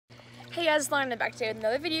Hey guys, Lauren, back today with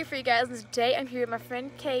another video for you guys, and today I'm here with my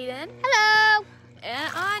friend Kaden. Hello!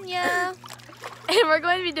 And Anya. And we're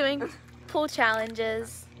going to be doing pool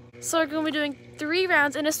challenges. So we're going to be doing 3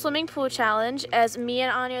 rounds in a swimming pool challenge, as me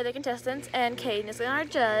and Anya are the contestants and Kaden is our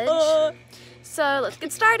judge. So let's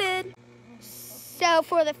get started. So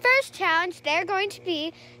for the first challenge, they're going to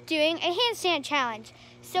be doing a handstand challenge.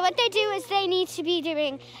 So what they do is they need to be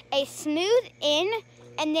doing a smooth in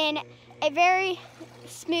and then a very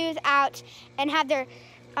smooth out and have their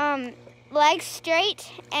legs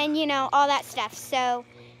straight and, you know, all that stuff. So,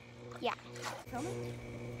 yeah.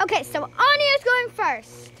 Okay, so Anya's going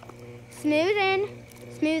first. Smooth in,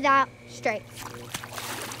 smooth out, straight.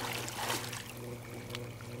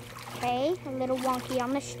 Okay, a little wonky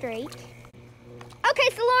on the straight. Okay,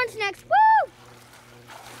 so Lauren's next. Woo!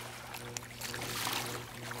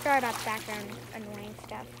 Sorry about the background annoying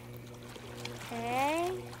stuff.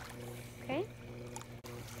 Okay. Okay.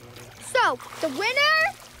 So, the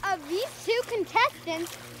winner of these 2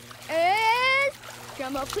 contestants is,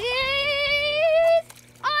 drumroll please,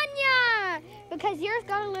 Anya! Because yours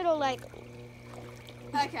got a little like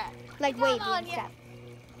wavy and stuff.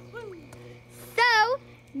 So,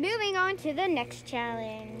 moving on to the next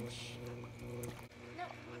challenge.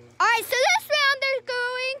 Alright, so this round they're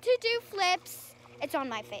going to do flips. It's on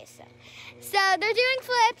my face, so they're doing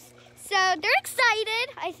flips. So they're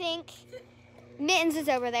excited, I think. Mittens is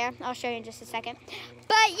over there. I'll show you in just a second.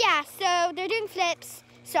 But yeah, so they're doing flips.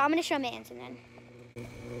 So I'm gonna show Mittens and then.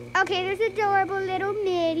 Okay, there's adorable little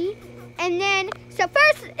Mitty. And then, so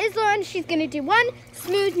first is Lauren. She's gonna do one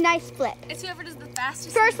smooth, nice flip. It's whoever does the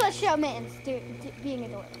fastest. First, let's show Mittens being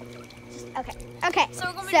adorable. Okay. So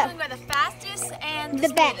we're going to be doing by the fastest and the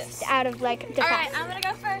best out of like the fast. Alright, I'm going to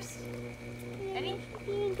go first. Ready?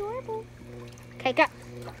 Being adorable. Okay, go.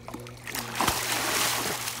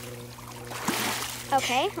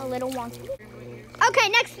 Okay, a little wonky. Okay,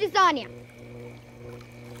 next is Anya.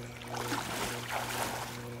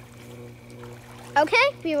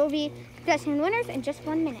 Okay, we will be discussing winners in just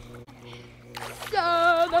 1 minute.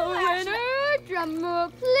 So the winner, drum roll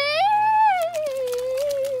please,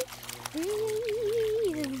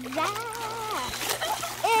 that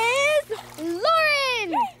is Lauren.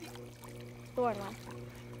 Lauren won.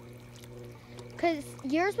 Because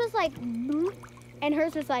yours was like, and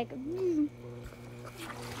hers was like,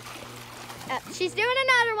 she's doing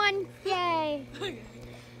another one. Yay.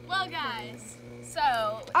 Well, guys, so.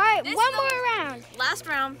 All right, one more round. Last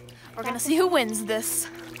round. We're going to see who wins this.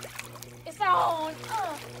 It's on.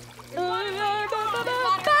 There's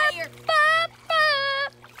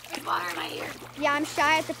water in my ear. Yeah, I'm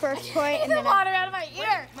shy at the first point. And There's then water out of my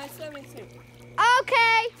ear. My swimming suit.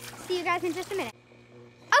 Okay, see you guys in just a minute.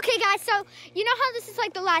 Okay, guys, so you know how this is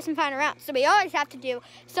like the last and final round, so we always have to do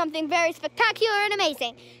something very spectacular and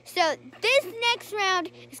amazing. So this next round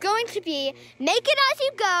is going to be Make It As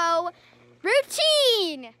You Go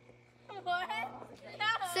routine. What?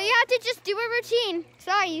 So you have to just do a routine.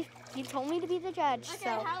 Sorry, you told me to be the judge. Okay,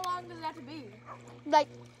 so how long does it have to be? like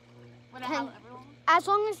However long? as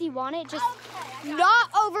long as you want it, just Okay, not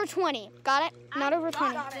over 20. Got it? Not over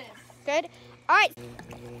 20. Got it. Good. All right.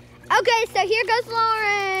 Okay, so here goes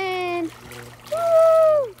Lauren.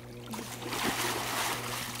 Woo!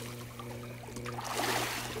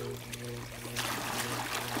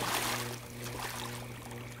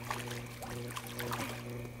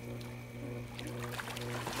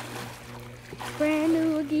 Brand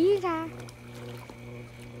new guitar.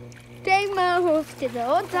 Take my horse to the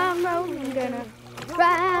old town road. I'm gonna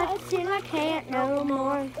ride till I can't no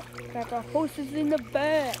more. Got the horses in the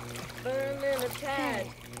back. Burn in a tag.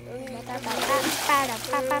 Ain't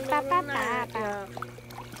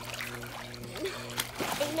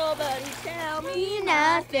nobody tell me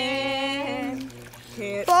nothing.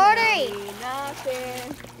 Can't 40. tell me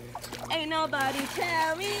nothing. Ain't nobody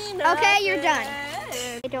tell me nothing. Okay, you're done.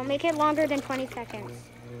 Don't make it longer than 20 seconds.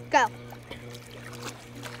 Go.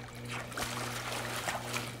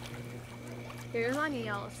 Here's Anya,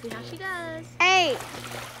 y'all. See how she does. 8,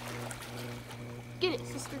 Get it,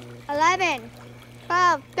 sister. 11,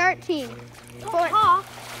 12, 13, 14.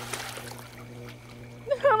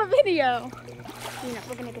 On a video. You know,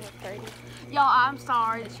 we're gonna give it 30. Y'all, I'm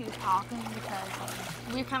sorry that she was talking because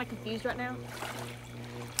we're kind of confused right now.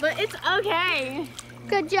 But it's okay.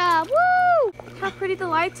 Good job. Woo! How pretty the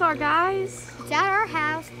lights are, guys. It's at our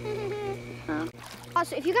house.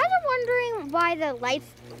 Also, if you guys are wondering why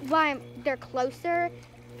they're closer,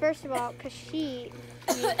 first of all, because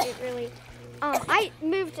it really, I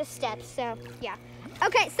moved a step, so yeah.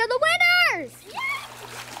 Okay, so the winners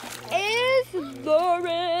is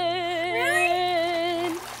Lauren.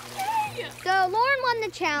 Really? So Lauren won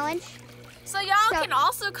the challenge. So y'all can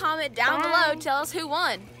also comment down below, tell us who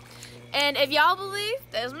won. And if y'all believe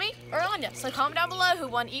that was me or Anya, so comment down below who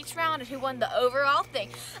won each round and who won the overall thing.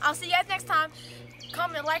 I'll see you guys next time.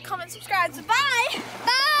 Comment, like, comment, subscribe. So bye.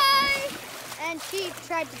 Bye. And she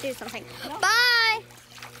tried to do something. Bye.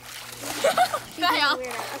 Bye, y'all. Okay,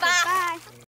 Bye. bye.